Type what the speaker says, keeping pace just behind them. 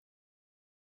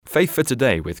Faith for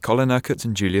Today with Colin Urquhart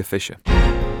and Julia Fisher.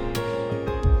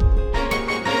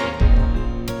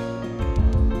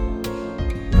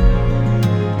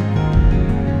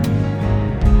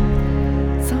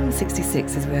 Psalm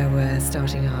 66 is where we're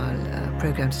starting our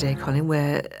programme today, Colin.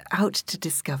 We're out to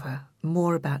discover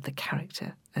more about the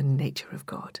character and nature of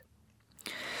God.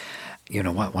 You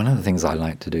know what? One of the things I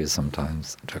like to do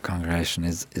sometimes to a congregation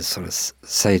is sort of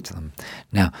say to them,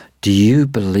 now, do you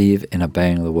believe in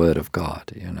obeying the word of God?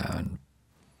 You know, and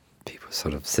people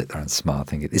sort of sit there and smile,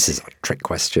 thinking, this is a trick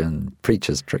question,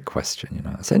 preacher's trick question. You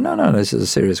know, I say, no, this is a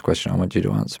serious question. I want you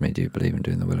to answer me. Do you believe in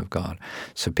doing the will of God?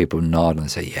 So people nod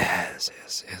and say, yes,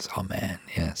 amen,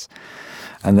 yes.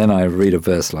 And then I read a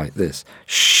verse like this: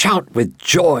 shout with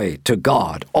joy to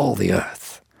God, all the earth.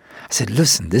 I said,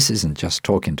 listen, this isn't just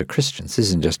talking to Christians. This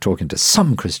isn't just talking to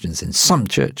some Christians in some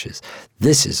churches.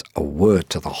 This is a word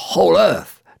to the whole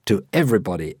earth, to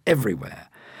everybody, everywhere.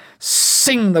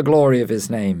 Sing the glory of his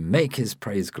name. Make his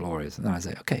praise glorious. And then I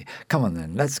say, okay, come on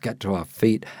then. Let's get to our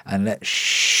feet and let's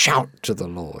shout to the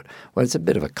Lord. Well, it's a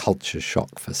bit of a culture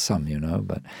shock for some, you know,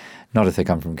 but not if they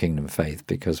come from Kingdom Faith,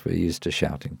 because we're used to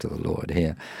shouting to the Lord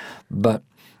here. But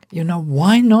you know,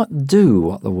 why not do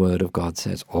what the Word of God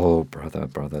says? Oh, brother,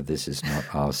 this is not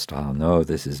our style. No,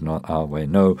 this is not our way.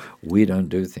 No, we don't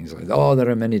do things like that. Oh, there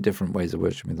are many different ways of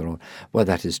worshiping the Lord. Well,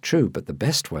 that is true, but the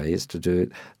best way is to do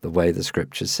it the way the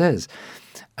Scripture says.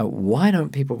 Why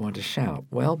don't people want to shout?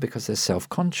 Well, because they're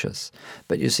self-conscious.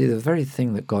 But you see, the very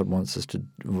thing that God wants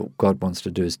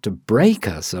to do is to break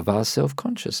us of our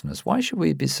self-consciousness. Why should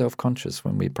we be self-conscious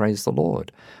when we praise the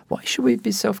Lord? Why should we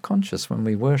be self-conscious when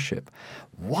we worship?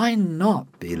 Why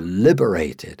not be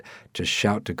liberated to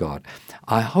shout to God?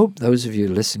 I hope those of you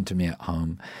listening to me at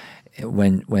home,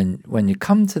 when you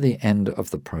come to the end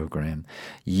of the program,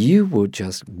 you will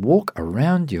just walk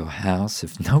around your house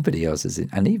if nobody else is in,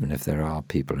 and even if there are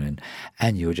people in,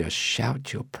 and you'll just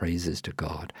shout your praises to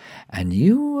God. And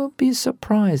you will be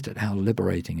surprised at how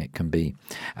liberating it can be.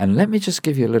 And let me just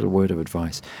give you a little word of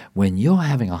advice. When you're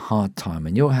having a hard time,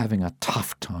 and you're having a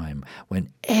tough time,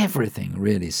 when everything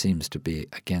really seems to be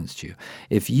against you,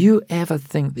 if you ever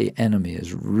think the enemy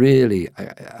is really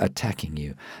attacking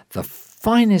you, the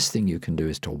finest thing you can do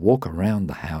is to walk around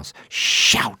the house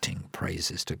shouting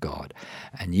praises to God,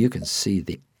 and you can see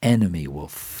the enemy will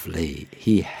flee.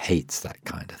 He hates that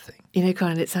kind of thing. You know,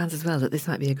 Colin, it sounds as well that this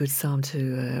might be a good psalm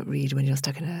to read when you're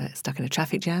stuck in a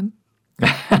traffic jam.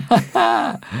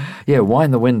 Yeah,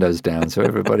 wind the windows down so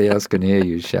everybody else can hear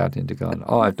you shouting to God.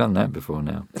 Oh, I've done that before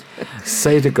now.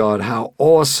 Say to God, how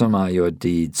awesome are your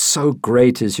deeds. So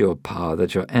great is your power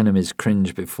that your enemies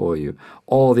cringe before you.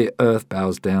 All the earth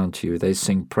bows down to you. They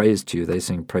sing praise to you. They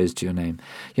sing praise to your name.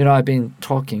 You know, I've been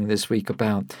talking this week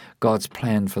about God's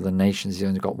plan for the nations. He's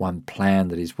only got one plan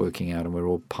that he's working out, and we're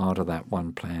all part of that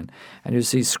one plan. And you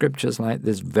see scriptures like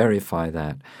this verify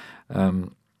that.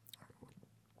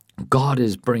 God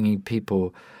is bringing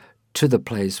people to the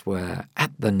place where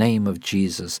at the name of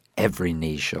Jesus, every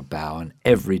knee shall bow and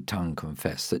every tongue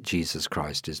confess that Jesus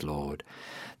Christ is Lord.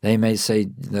 They may say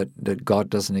that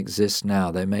God doesn't exist now.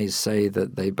 They may say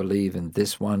that they believe in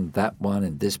this one,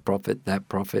 in this prophet,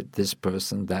 this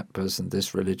person,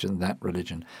 this religion, that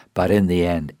religion. But in the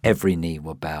end, every knee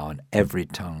will bow and every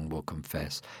tongue will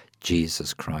confess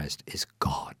Jesus Christ is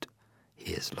God.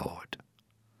 He is Lord.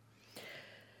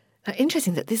 Now,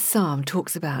 interesting that this psalm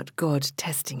talks about God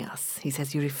testing us. He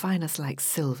says, you refine us like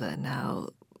silver. Now,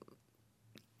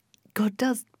 God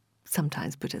does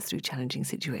sometimes put us through challenging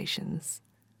situations.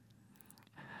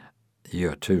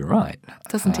 You're too right.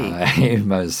 Doesn't he? He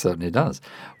most certainly does.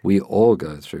 We all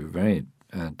go through very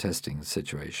testing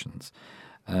situations.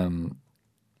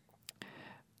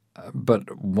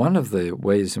 But one of the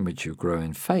ways in which you grow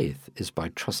in faith is by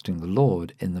trusting the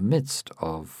Lord in the midst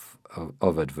of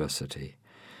adversity.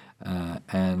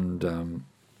 When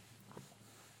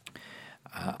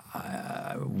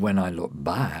I look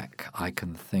back, I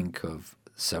can think of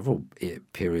several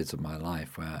periods of my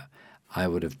life where I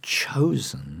would have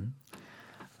chosen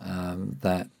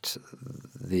that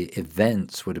the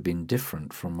events would have been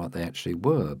different from what they actually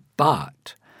were.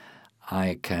 But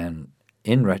I can,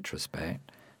 in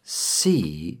retrospect,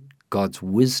 see God's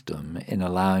wisdom in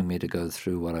allowing me to go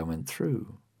through what I went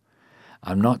through.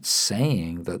 I'm not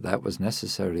saying that that was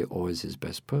necessarily always his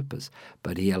best purpose,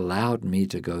 but he allowed me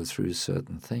to go through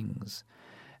certain things.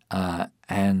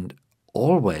 And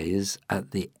always at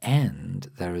the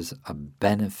end, there is a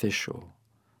beneficial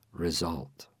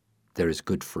result. There is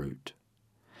good fruit.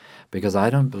 Because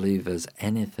I don't believe there's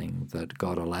anything that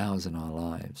God allows in our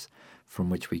lives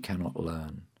from which we cannot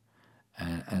learn,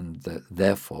 and that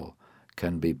therefore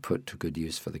can be put to good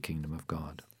use for the kingdom of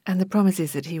God. And the promise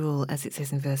is that he will, as it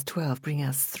says in verse 12, bring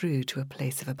us through to a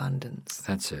place of abundance.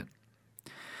 That's it.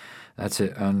 That's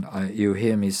it. And you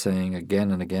hear me saying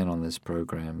again and again on this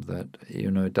program that,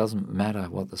 it doesn't matter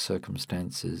what the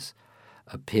circumstances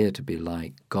appear to be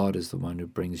like. God is the one who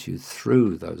brings you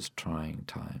through those trying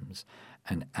times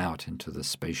and out into the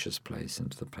spacious place,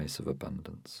 into the place of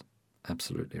abundance.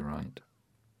 Absolutely right.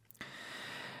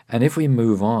 And if we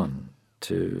move on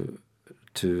to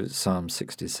Psalm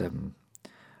 67,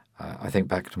 I think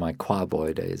back to my choir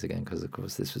boy days again, because, of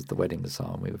course, this was the wedding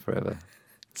psalm. We were forever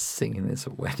singing this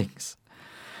at weddings.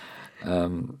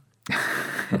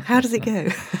 How does it go?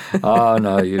 Oh,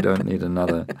 no, you don't need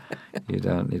another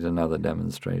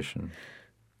demonstration.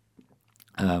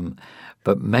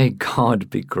 But may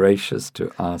God be gracious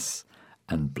to us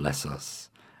and bless us,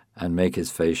 and make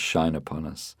his face shine upon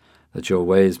us, that your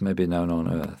ways may be known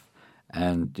on earth,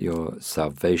 and your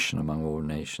salvation among all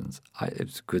nations.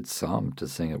 It's a good psalm to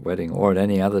sing at wedding or at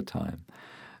any other time.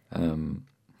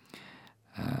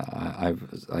 I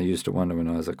used to wonder when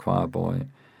I was a choir boy,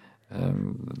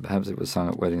 perhaps it was sung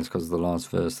at weddings because of the last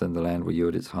verse, then the land will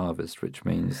yield its harvest, which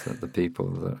means that the people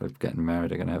that are getting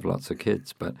married are going to have lots of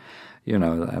kids. But,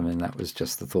 that was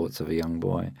just the thoughts of a young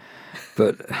boy.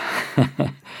 But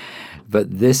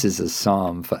but this is a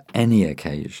psalm for any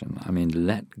occasion.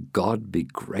 Let God be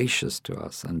gracious to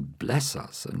us and bless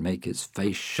us and make his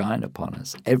face shine upon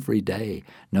us every day,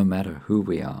 no matter who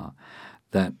we are,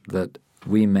 that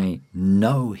we may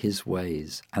know his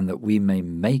ways and that we may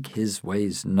make his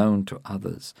ways known to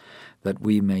others, that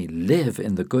we may live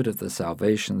in the good of the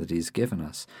salvation that he's given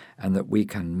us, and that we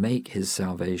can make his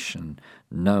salvation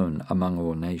known among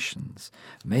all nations.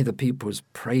 May the peoples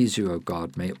praise you, O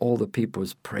God. May all the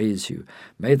peoples praise you.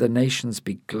 May the nations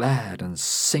be glad and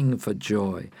sing for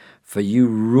joy, for you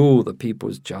rule the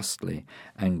peoples justly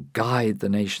and guide the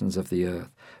nations of the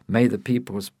earth. May the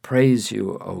peoples praise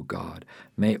you, O God.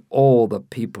 May all the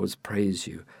peoples praise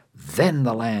you. Then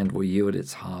the land will yield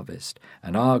its harvest,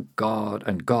 and our God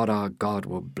our God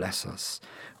will bless us.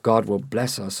 God will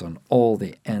bless us, and all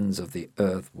the ends of the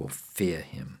earth will fear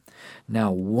him.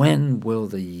 Now, when will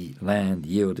the land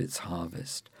yield its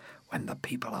harvest? When the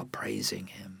people are praising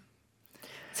him.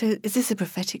 So is this a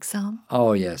prophetic psalm?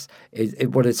 Oh, yes.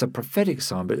 It's a prophetic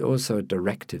psalm, but also a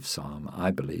directive psalm, I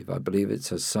believe. I believe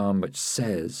it's a psalm which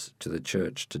says to the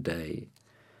church today,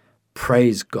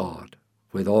 praise God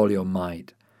with all your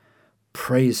might.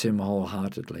 Praise him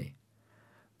wholeheartedly,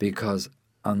 because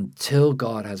until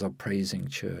God has a praising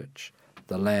church,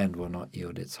 the land will not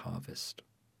yield its harvest.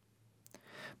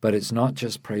 But it's not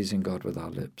just praising God with our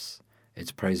lips.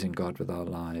 It's praising God with our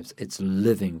lives. It's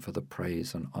living for the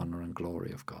praise and honor and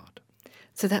glory of God.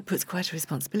 So that puts quite a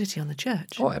responsibility on the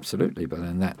church. Oh, absolutely. But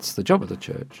then that's the job of the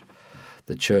church.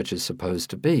 The church is supposed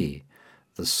to be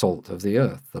the salt of the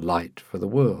earth, the light for the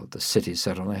world, the city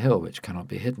set on a hill which cannot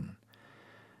be hidden.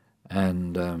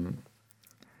 And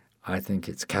I think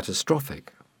it's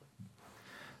catastrophic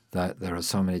that there are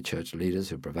so many church leaders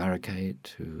who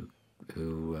prevaricate, who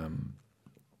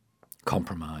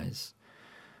compromise,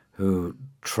 who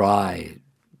try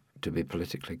to be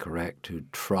politically correct, who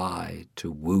try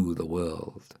to woo the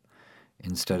world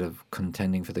instead of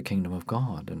contending for the kingdom of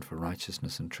God and for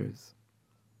righteousness and truth.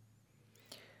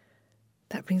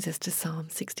 That brings us to Psalm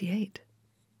 68.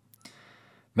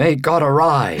 May God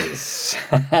arise,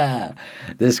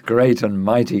 this great and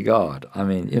mighty God.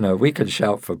 We could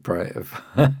shout for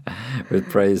with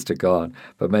praise to God,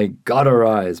 but may God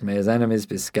arise, may his enemies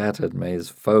be scattered, may his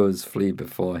foes flee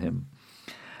before him.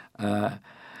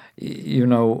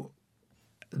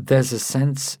 There's a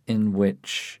sense in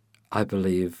which I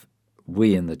believe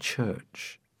we in the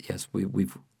church, yes,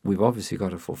 we've obviously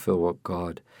got to fulfill what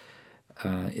God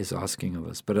is asking of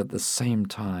us, but at the same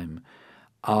time,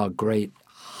 our great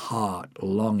heart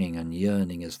longing and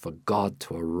yearning is for God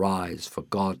to arise, for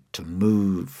God to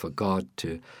move, for God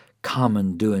to come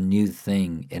and do a new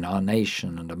thing in our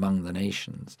nation and among the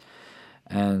nations.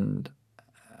 And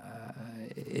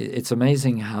it's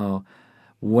amazing how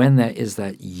when there is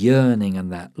that yearning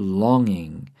and that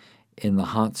longing in the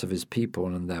hearts of his people,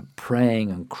 and they're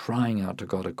praying and crying out to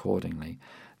God accordingly,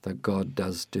 that God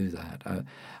does do that.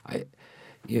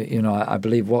 I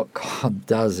believe what God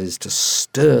does is to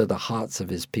stir the hearts of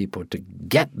his people, to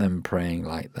get them praying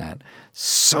like that,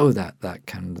 so that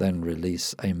can then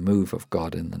release a move of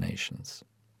God in the nations.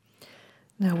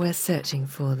 Now we're searching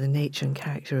for the nature and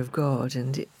character of God,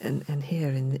 and here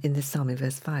in this psalm in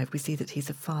verse 5, we see that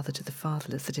he's a father to the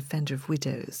fatherless, a defender of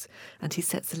widows, and he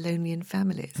sets the lonely in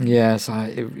families. Yes,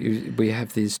 we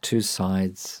have these two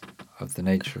sides of the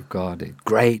nature of God: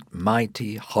 great,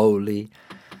 mighty, holy,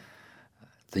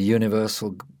 the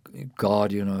universal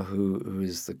God, who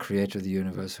is the creator of the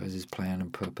universe, who has his plan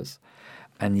and purpose,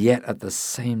 and yet at the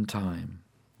same time,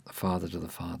 the father to the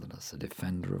fatherless, the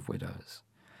defender of widows,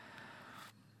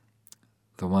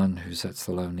 the one who sets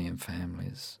the lonely in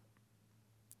families.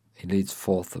 He leads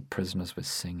forth the prisoners with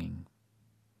singing.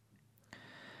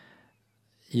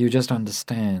 You just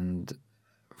understand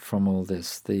from all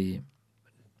this the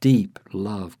deep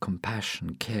love,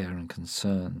 compassion, care, and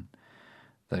concern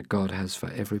that God has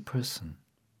for every person.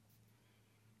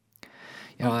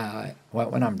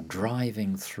 When I'm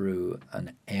driving through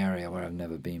an area where I've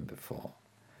never been before,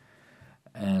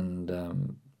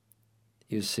 and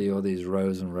you see all these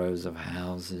rows and rows of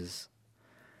houses,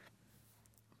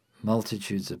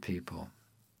 multitudes of people,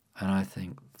 and I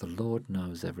think the Lord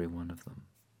knows every one of them.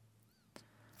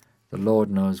 The Lord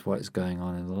knows what is going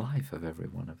on in the life of every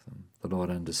one of them. The Lord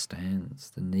understands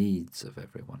the needs of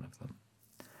every one of them.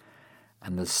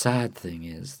 And the sad thing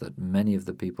is that many of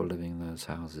the people living in those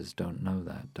houses don't know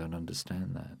that, don't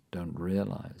understand that, don't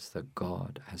realize that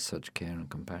God has such care and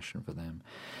compassion for them,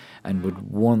 and would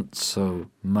want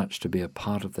so much to be a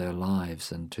part of their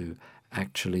lives and to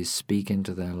actually speak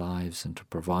into their lives and to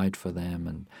provide for them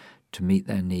and to meet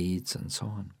their needs and so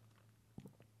on.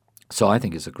 So I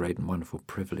think it's a great and wonderful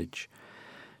privilege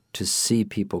to see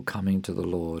people coming to the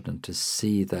Lord and to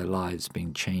see their lives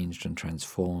being changed and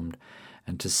transformed,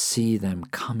 and to see them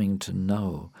coming to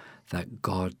know that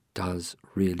God does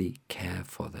really care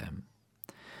for them,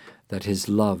 that his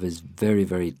love is very,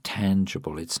 very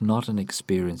tangible. It's not an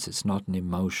experience, it's not an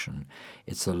emotion.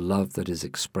 It's a love that is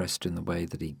expressed in the way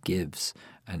that he gives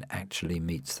and actually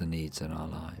meets the needs in our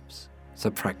lives. It's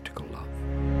a practical love.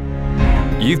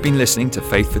 You've been listening to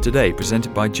Faith for Today,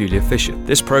 presented by Julia Fisher.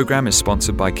 This program is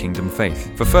sponsored by Kingdom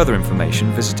Faith. For further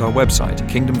information, visit our website,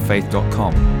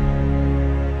 kingdomfaith.com.